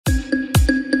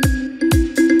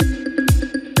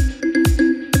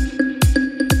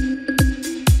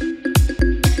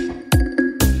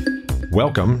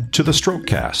Welcome to the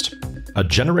Strokecast. A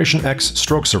Generation X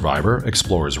stroke survivor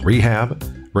explores rehab,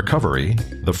 recovery,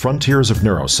 the frontiers of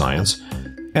neuroscience,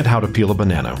 and how to peel a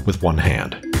banana with one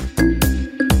hand.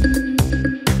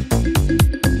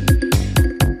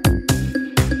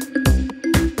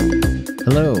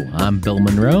 Hello, I'm Bill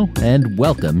Monroe, and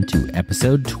welcome to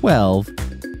episode 12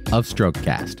 of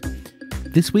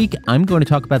Strokecast. This week, I'm going to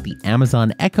talk about the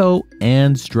Amazon Echo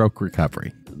and stroke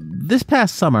recovery. This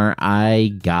past summer,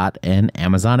 I got an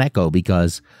Amazon Echo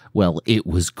because, well, it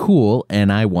was cool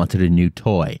and I wanted a new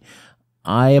toy.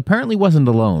 I apparently wasn't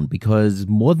alone because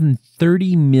more than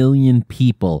 30 million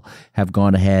people have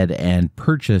gone ahead and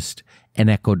purchased an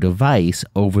Echo device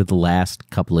over the last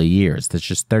couple of years. That's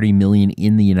just 30 million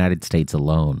in the United States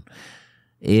alone.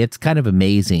 It's kind of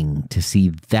amazing to see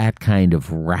that kind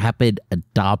of rapid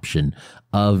adoption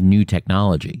of new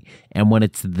technology. And when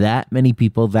it's that many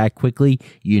people that quickly,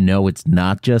 you know it's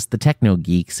not just the techno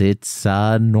geeks, it's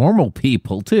normal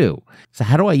people too. So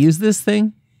how do I use this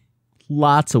thing?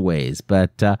 Lots of ways,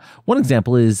 but one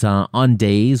example is on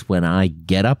days when I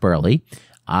get up early,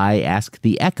 I ask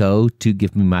the Echo to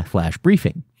give me my flash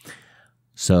briefing.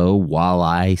 So while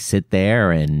I sit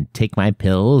there and take my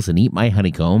pills and eat my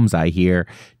honeycombs, I hear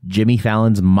Jimmy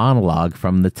Fallon's monologue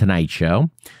from The Tonight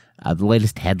Show, the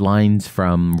latest headlines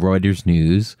from Reuters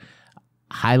News,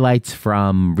 highlights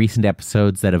from recent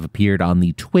episodes that have appeared on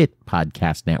the Twit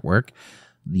podcast network,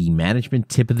 the management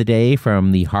tip of the day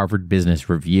from the Harvard Business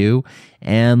Review,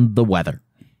 and the weather.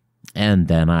 And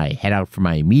then I head out for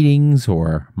my meetings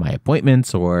or my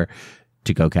appointments or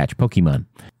to go catch Pokemon.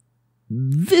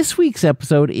 This week's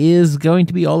episode is going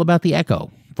to be all about the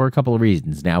Echo for a couple of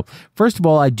reasons. Now, first of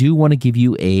all, I do want to give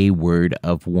you a word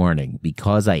of warning.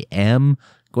 Because I am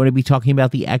going to be talking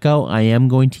about the Echo, I am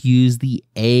going to use the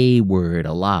A word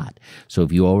a lot. So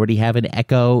if you already have an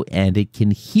Echo and it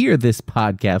can hear this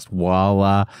podcast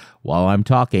while I'm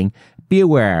talking, be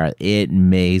aware it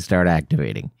may start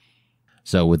activating.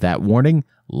 So with that warning,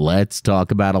 let's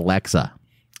talk about Alexa.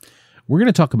 We're going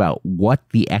to talk about what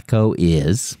the Echo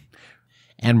is,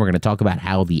 and we're going to talk about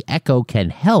how the Echo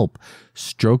can help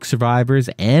stroke survivors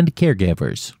and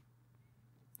caregivers.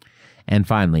 And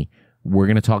finally, we're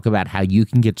going to talk about how you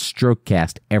can get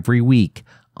Strokecast every week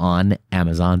on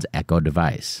Amazon's Echo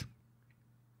device.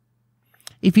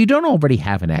 If you don't already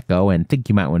have an Echo and think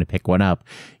you might want to pick one up,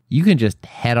 you can just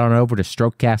head on over to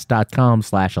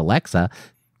strokecast.com/Alexa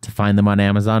to find them on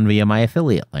Amazon via my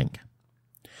affiliate link.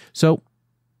 So,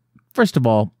 first of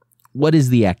all, what is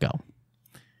the Echo?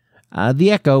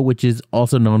 The Echo, which is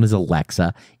also known as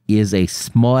Alexa, is a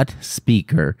smart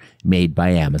speaker made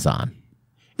by Amazon.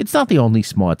 It's not the only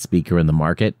smart speaker in the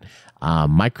market.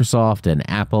 Microsoft and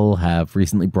Apple have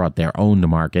recently brought their own to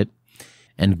market,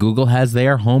 and Google has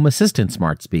their Home Assistant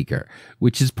smart speaker,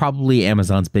 which is probably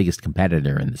Amazon's biggest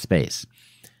competitor in the space.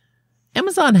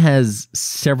 Amazon has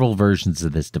several versions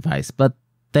of this device, but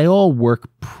they all work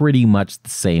pretty much the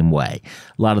same way.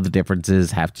 A lot of the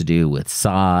differences have to do with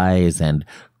size and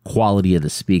quality of the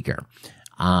speaker.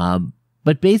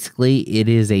 But basically, it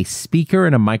is a speaker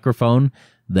and a microphone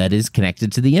that is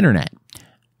connected to the internet.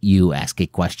 You ask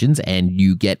it questions and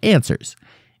you get answers.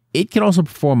 It can also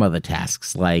perform other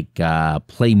tasks like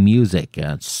play music,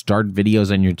 start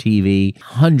videos on your TV,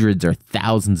 hundreds or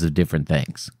thousands of different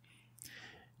things.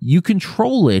 You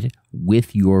control it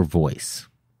with your voice.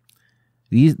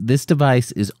 This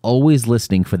device is always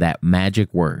listening for that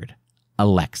magic word,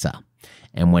 Alexa.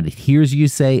 And when it hears you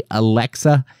say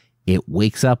Alexa, it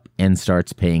wakes up and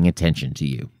starts paying attention to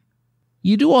you.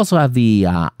 You do also have the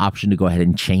option to go ahead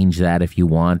and change that if you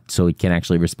want, so it can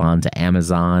actually respond to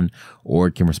Amazon, or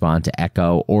it can respond to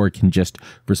Echo, or it can just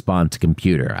respond to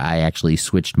computer. I actually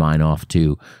switched mine off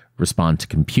to respond to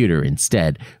computer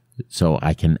instead, so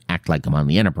I can act like I'm on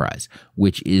the Enterprise,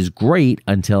 which is great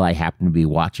until I happen to be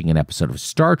watching an episode of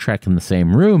Star Trek in the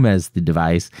same room as the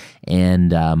device, and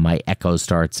my Echo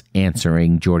starts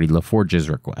answering Geordi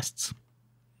LaForge's requests.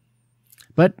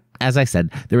 But as I said,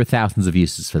 there are thousands of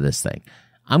uses for this thing.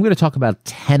 I'm going to talk about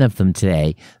 10 of them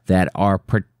today that are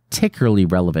particularly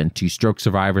relevant to stroke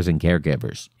survivors and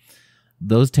caregivers.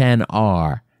 Those 10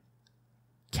 are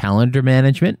calendar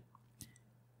management,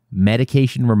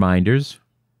 medication reminders,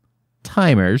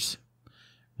 timers,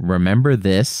 remember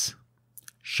this,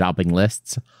 shopping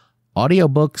lists,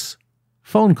 audiobooks,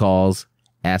 phone calls,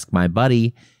 ask my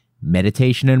buddy,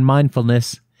 meditation and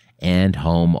mindfulness, and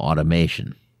home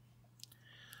automation.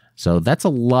 So that's a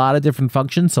lot of different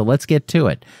functions, so let's get to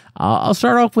it. I'll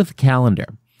start off with the calendar.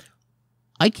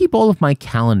 I keep all of my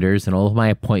calendars and all of my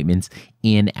appointments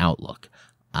in Outlook.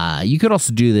 You could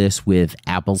also do this with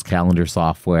Apple's calendar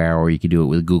software, or you could do it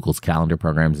with Google's calendar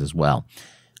programs as well.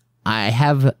 I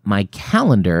have my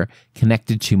calendar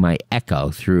connected to my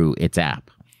Echo through its app.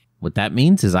 What that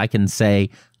means is I can say,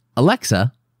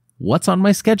 Alexa, what's on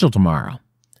my schedule tomorrow?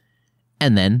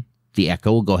 And then the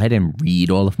Echo will go ahead and read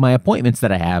all of my appointments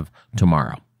that I have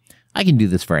tomorrow. I can do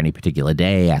this for any particular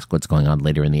day, ask what's going on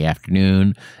later in the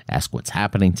afternoon, ask what's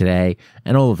happening today,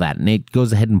 and all of that. And it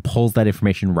goes ahead and pulls that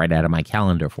information right out of my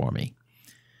calendar for me.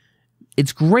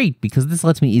 It's great because this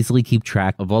lets me easily keep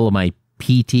track of all of my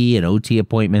PT and OT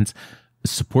appointments,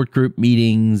 support group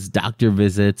meetings, doctor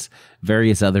visits,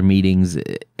 various other meetings,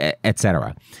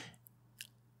 etc.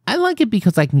 I like it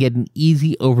because I can get an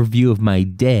easy overview of my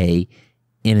day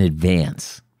in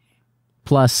advance.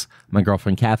 Plus, my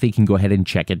girlfriend Kathy can go ahead and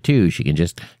check it too. She can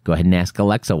just go ahead and ask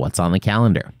Alexa what's on the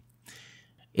calendar.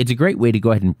 It's a great way to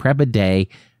go ahead and prep a day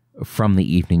from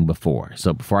the evening before.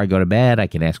 So before I go to bed, I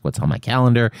can ask what's on my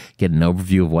calendar, get an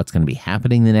overview of what's going to be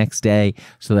happening the next day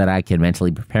so that I can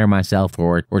mentally prepare myself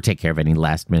or take care of any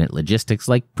last-minute logistics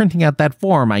like printing out that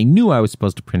form I knew I was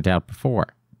supposed to print out before.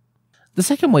 The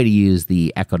second way to use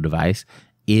the Echo device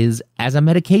is as a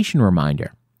medication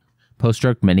reminder.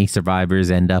 Post-stroke, many survivors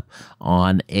end up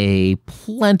on a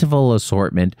plentiful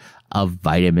assortment of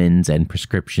vitamins and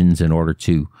prescriptions in order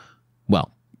to,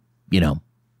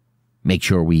 make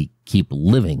sure we keep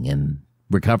living and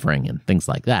recovering and things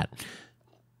like that.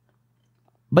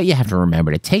 But you have to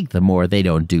remember to take them or they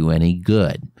don't do any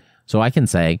good. So I can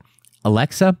say,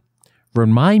 Alexa,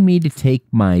 remind me to take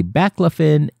my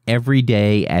baclofen every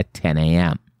day at 10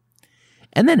 a.m.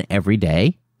 And then every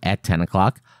day at 10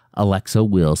 o'clock, Alexa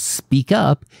will speak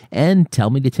up and tell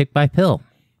me to take my pill.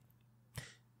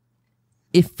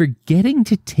 If forgetting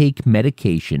to take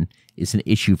medication is an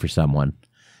issue for someone,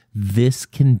 this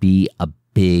can be a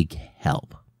big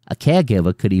help. A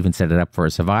caregiver could even set it up for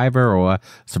a survivor, or a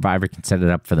survivor can set it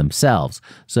up for themselves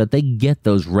so that they get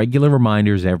those regular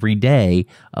reminders every day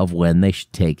of when they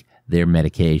should take their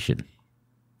medication.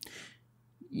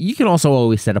 You can also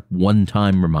always set up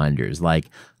one-time reminders like,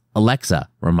 Alexa,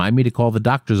 remind me to call the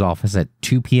doctor's office at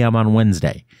 2 p.m. on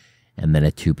Wednesday. And then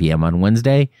at 2 p.m. on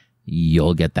Wednesday,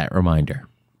 you'll get that reminder.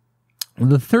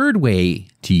 The third way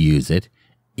to use it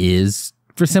is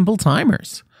for simple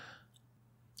timers.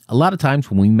 A lot of times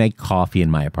when we make coffee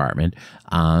in my apartment,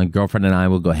 girlfriend and I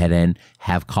will go ahead and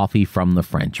have coffee from the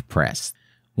French press.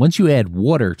 Once you add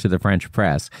water to the French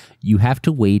press, you have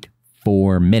to wait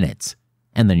 4 minutes,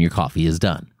 and then your coffee is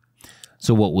done.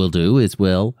 So what we'll do is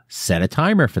we'll set a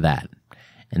timer for that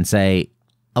and say,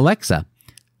 Alexa,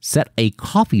 set a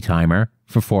coffee timer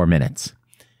for 4 minutes.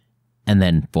 And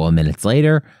then 4 minutes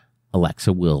later,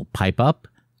 Alexa will pipe up,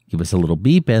 give us a little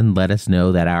beep, and let us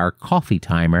know that our coffee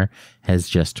timer has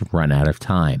just run out of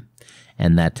time.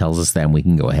 And that tells us then we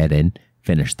can go ahead and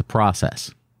finish the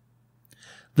process.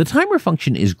 The timer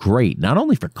function is great, not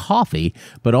only for coffee,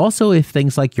 but also if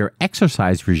things like your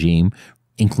exercise regime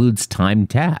includes timed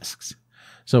tasks.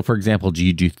 So, for example, do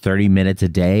you do 30 minutes a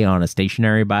day on a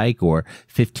stationary bike or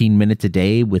 15 minutes a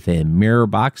day with a mirror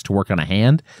box to work on a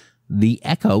hand? The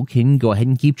Echo can go ahead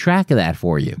and keep track of that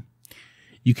for you.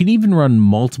 You can even run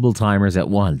multiple timers at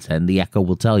once, and the Echo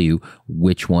will tell you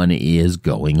which one is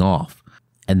going off.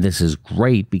 And this is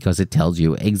great because it tells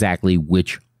you exactly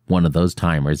which one of those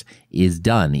timers is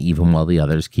done, even while the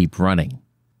others keep running.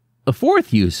 A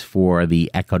fourth use for the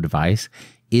Echo device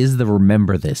is the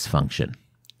Remember This function.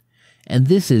 And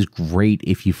this is great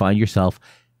if you find yourself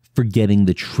forgetting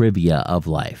the trivia of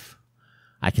life.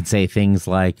 I can say things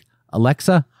like,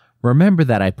 Alexa, remember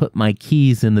that I put my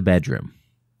keys in the bedroom.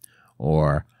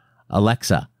 Or,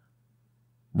 Alexa,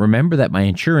 remember that my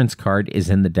insurance card is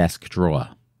in the desk drawer.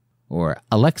 Or,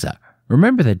 Alexa,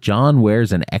 remember that John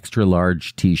wears an extra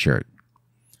large t-shirt.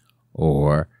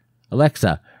 Or,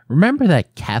 Alexa, remember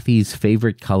that Kathy's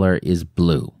favorite color is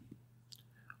blue.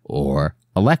 Or,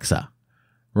 Alexa,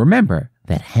 remember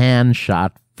that Han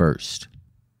shot first.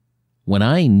 When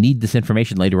I need this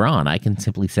information later on, I can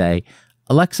simply say,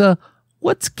 Alexa,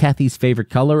 what's Kathy's favorite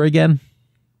color again?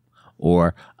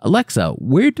 Or, Alexa,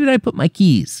 where did I put my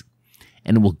keys?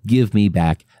 And it will give me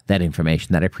back that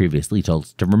information that I previously told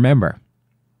it to remember.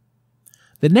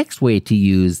 The next way to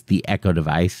use the Echo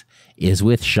device is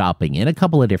with shopping in a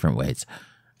couple of different ways.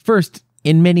 First,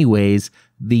 in many ways,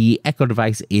 the Echo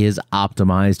device is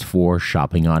optimized for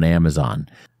shopping on Amazon,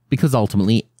 because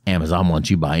ultimately Amazon wants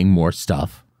you buying more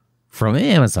stuff from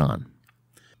Amazon.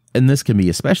 And this can be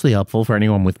especially helpful for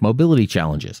anyone with mobility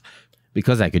challenges,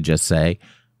 because I could just say,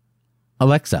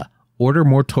 Alexa, order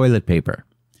more toilet paper.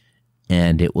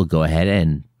 And it will go ahead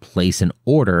and place an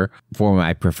order for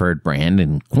my preferred brand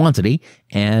and quantity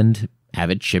and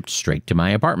have it shipped straight to my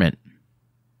apartment.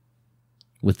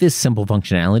 With this simple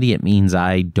functionality, it means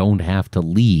I don't have to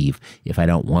leave if I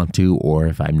don't want to or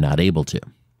if I'm not able to.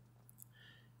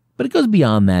 But it goes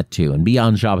beyond that too, and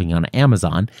beyond shopping on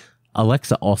Amazon,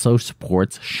 Alexa also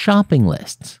supports shopping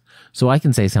lists. So I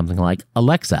can say something like,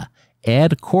 Alexa,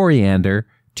 add coriander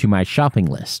to my shopping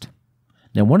list.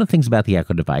 Now, one of the things about the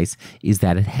Echo device is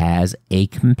that it has a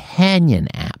companion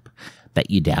app that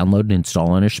you download and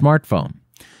install on your smartphone.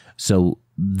 So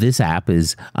this app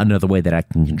is another way that I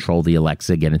can control the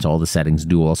Alexa, get into all the settings,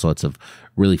 do all sorts of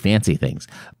really fancy things.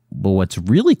 But what's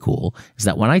really cool is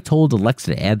that when I told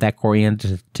Alexa to add that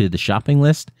coriander to the shopping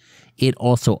list, it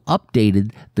also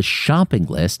updated the shopping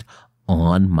list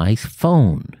on my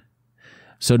phone.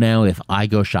 So now if I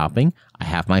go shopping, I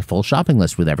have my full shopping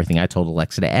list with everything I told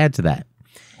Alexa to add to that.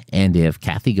 And if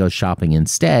Kathy goes shopping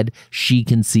instead, she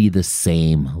can see the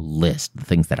same list, the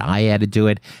things that I added to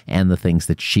it and the things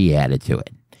that she added to it.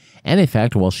 And in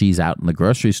fact, while she's out in the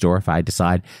grocery store, if I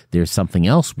decide there's something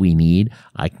else we need,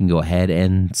 I can go ahead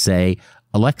and say,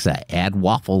 Alexa, add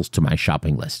waffles to my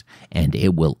shopping list. And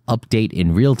it will update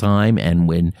in real time. And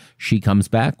when she comes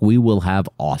back, we will have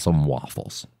awesome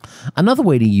waffles. Another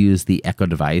way to use the Echo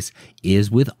device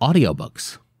is with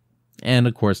audiobooks. And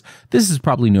of course, this is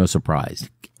probably no surprise.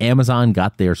 Amazon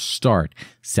got their start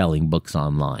selling books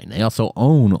online. They also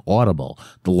own Audible,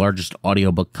 the largest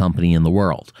audiobook company in the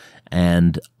world.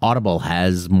 And Audible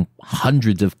has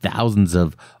hundreds of thousands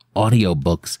of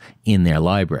audiobooks in their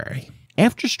library.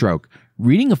 After stroke,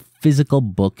 reading a physical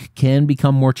book can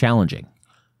become more challenging.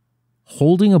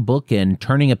 Holding a book and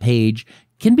turning a page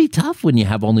can be tough when you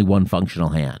have only one functional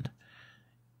hand.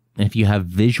 And if you have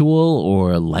visual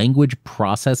or language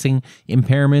processing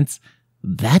impairments,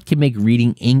 that can make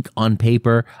reading ink on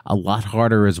paper a lot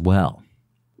harder as well.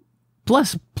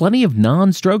 Plus, plenty of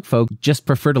non-stroke folk just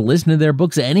prefer to listen to their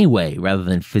books anyway rather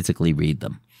than physically read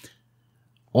them.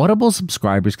 Audible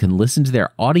subscribers can listen to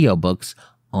their audiobooks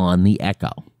on the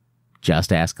Echo.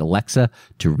 Just ask Alexa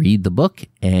to read the book,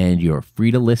 and you're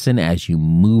free to listen as you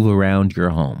move around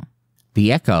your home.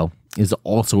 The Echo is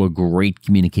also a great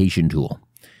communication tool.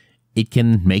 It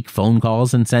can make phone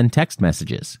calls and send text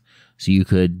messages. So you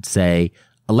could say,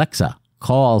 Alexa,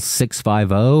 call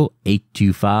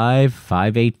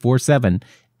 650-825-5847,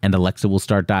 and Alexa will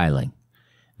start dialing.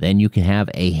 Then you can have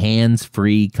a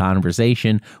hands-free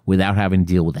conversation without having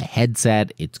to deal with a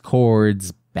headset, its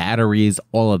cords, batteries,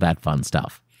 all of that fun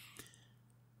stuff.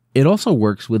 It also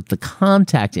works with the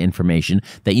contact information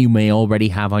that you may already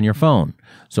have on your phone.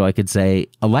 So I could say,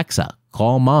 Alexa,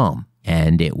 call mom,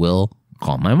 and it will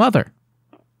call my mother.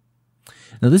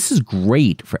 Now, this is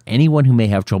great for anyone who may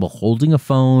have trouble holding a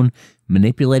phone,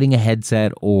 manipulating a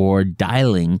headset, or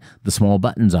dialing the small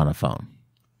buttons on a phone.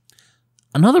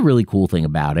 Another really cool thing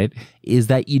about it is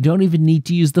that you don't even need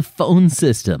to use the phone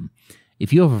system.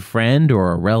 If you have a friend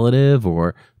or a relative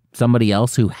or somebody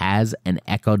else who has an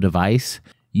Echo device,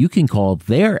 you can call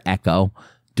their Echo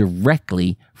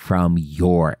directly from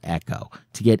your Echo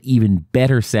to get even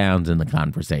better sounds in the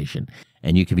conversation.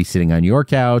 And you can be sitting on your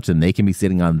couch and they can be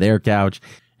sitting on their couch,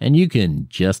 and you can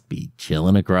just be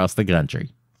chilling across the country.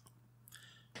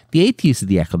 The eighth use of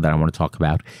the Echo that I want to talk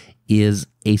about is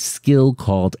a skill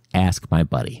called Ask My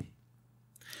Buddy.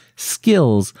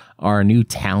 Skills are new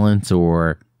talents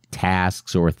or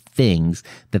tasks or things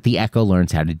that the Echo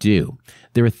learns how to do.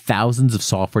 There are thousands of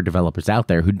software developers out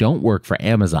there who don't work for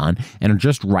Amazon and are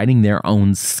just writing their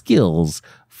own skills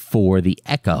for the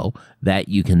Echo that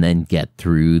you can then get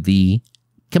through the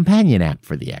companion app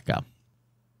for the Echo.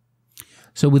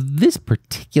 So with this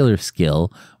particular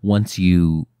skill, once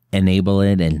you enable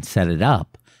it and set it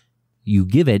up, you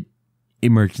give it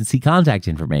emergency contact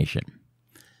information.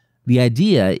 The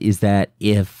idea is that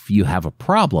if you have a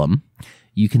problem,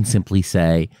 you can simply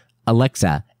say,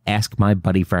 Alexa, ask my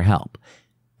buddy for help.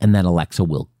 And then Alexa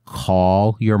will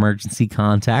call your emergency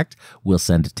contact, will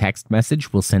send a text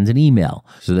message, will send an email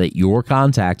so that your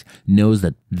contact knows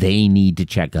that they need to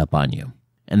check up on you.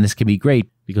 And this can be great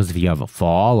because if you have a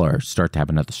fall or start to have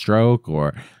another stroke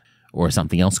or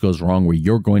something else goes wrong where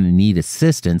you're going to need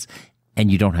assistance and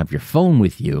you don't have your phone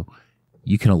with you,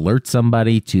 you can alert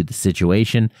somebody to the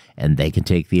situation and they can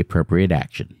take the appropriate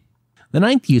action. The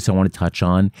ninth use I want to touch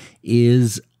on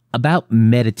is about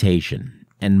meditation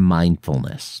and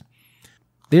mindfulness.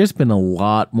 There's been a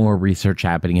lot more research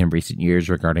happening in recent years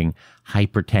regarding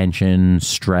hypertension,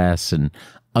 stress, and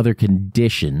other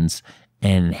conditions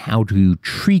and how to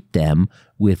treat them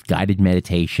with guided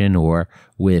meditation or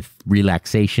with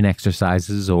relaxation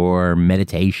exercises or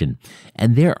meditation.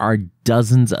 And there are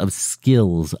dozens of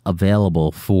skills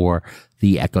available for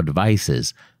the Echo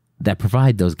devices that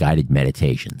provide those guided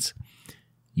meditations.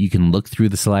 You can look through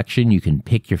the selection, you can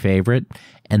pick your favorite,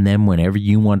 and then whenever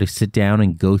you want to sit down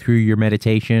and go through your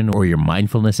meditation or your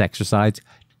mindfulness exercise,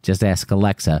 just ask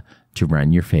Alexa to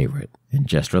run your favorite and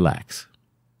just relax.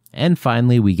 And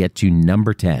finally, we get to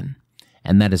number 10,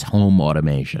 and that is home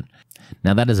automation.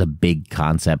 Now, that is a big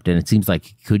concept, and it seems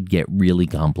like it could get really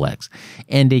complex.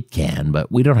 And it can,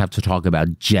 but we don't have to talk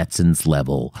about Jetsons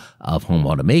level of home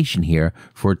automation here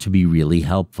for it to be really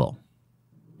helpful.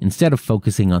 Instead of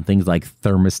focusing on things like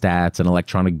thermostats and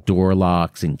electronic door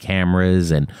locks and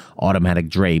cameras and automatic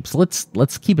drapes,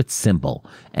 let's keep it simple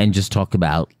and just talk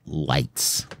about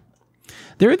lights.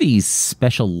 There are these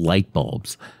special light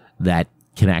bulbs that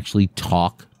can actually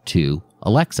talk to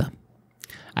Alexa.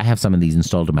 I have some of these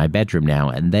installed in my bedroom now,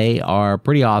 and they are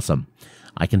pretty awesome.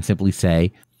 I can simply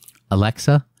say,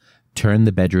 Alexa, turn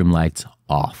the bedroom lights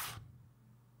off.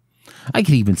 I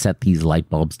can even set these light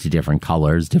bulbs to different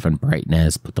colors, different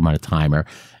brightness, put them on a timer,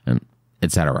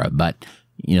 etc. But,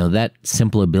 that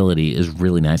simple ability is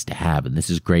really nice to have, and this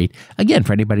is great, again,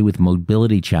 for anybody with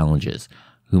mobility challenges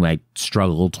who might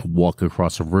struggle to walk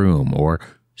across a room or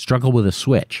struggle with a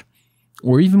switch,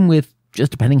 or even with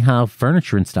just depending how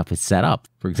furniture and stuff is set up.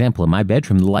 For example, in my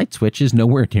bedroom, the light switch is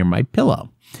nowhere near my pillow.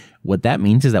 What that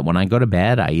means is that when I go to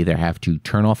bed, I either have to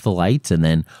turn off the lights and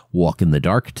then walk in the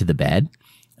dark to the bed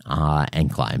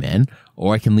and climb in,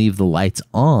 or I can leave the lights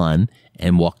on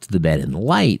and walk to the bed in the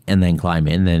light and then climb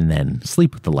in and then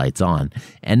sleep with the lights on.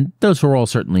 And those are all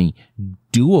certainly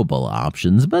doable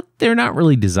options, but they're not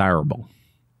really desirable.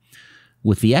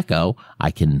 With the Echo,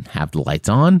 I can have the lights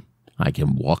on, I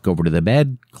can walk over to the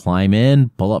bed, climb in,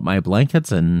 pull up my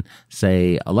blankets, and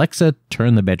say, Alexa,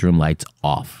 turn the bedroom lights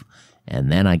off.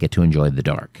 And then I get to enjoy the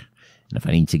dark. And if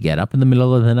I need to get up in the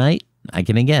middle of the night, I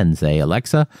can again say,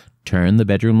 Alexa, turn the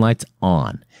bedroom lights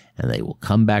on. And they will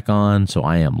come back on, so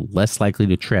I am less likely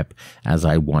to trip as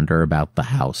I wander about the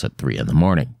house at 3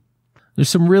 a.m. There's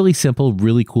some really simple,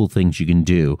 really cool things you can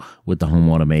do with the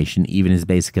home automation, even as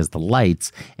basic as the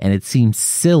lights. And it seems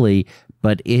silly,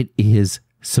 but it is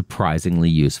surprisingly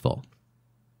useful.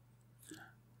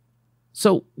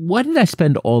 So why did I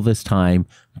spend all this time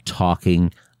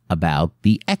talking about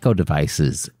the Echo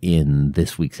devices in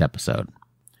this week's episode?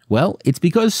 Well, it's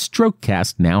because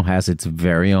Strokecast now has its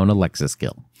very own Alexa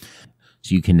skill.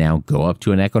 So you can now go up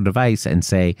to an Echo device and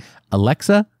say,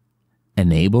 Alexa,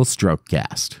 enable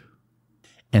Strokecast.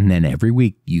 And then every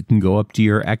week you can go up to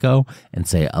your Echo and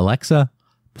say, Alexa,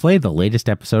 play the latest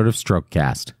episode of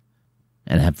Strokecast.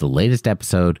 And have the latest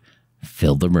episode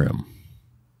fill the room.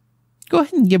 Go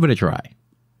ahead and give it a try.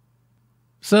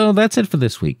 So that's it for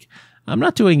this week. I'm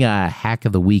not doing a hack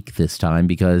of the week this time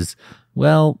because,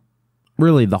 well,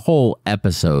 really the whole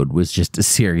episode was just a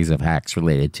series of hacks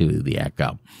related to the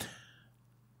Echo.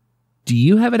 Do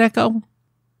you have an Echo?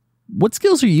 What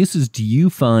skills or uses do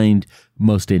you find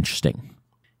most interesting?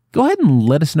 Go ahead and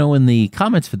let us know in the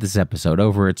comments for this episode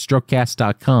over at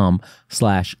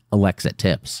strokecast.com/Alexa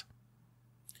tips.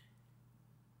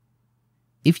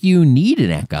 If you need an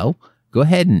Echo, go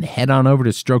ahead and head on over to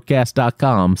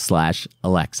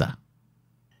strokecast.com/Alexa.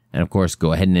 And of course,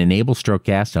 go ahead and enable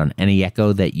Strokecast on any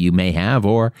Echo that you may have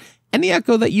or any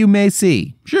Echo that you may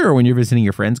see. Sure, when you're visiting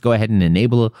your friends, go ahead and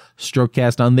enable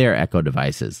Strokecast on their Echo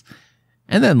devices.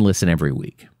 And then listen every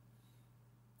week.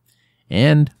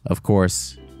 And, of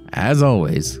course, as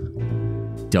always,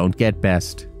 don't get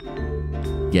best,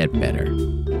 get better.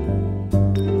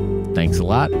 Thanks a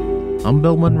lot. I'm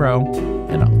Bill Monroe,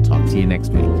 and I'll talk to you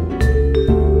next week.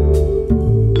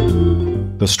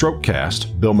 The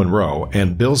Strokecast, Bill Monroe,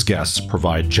 and Bill's guests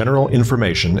provide general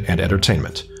information and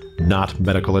entertainment, not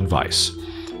medical advice.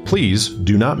 Please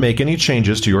do not make any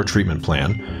changes to your treatment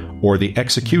plan or the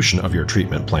execution of your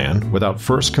treatment plan without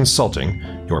first consulting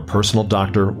your personal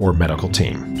doctor or medical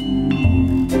team.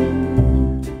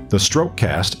 The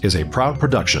Strokecast is a proud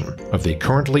production of the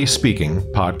Currently Speaking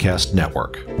Podcast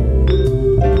Network.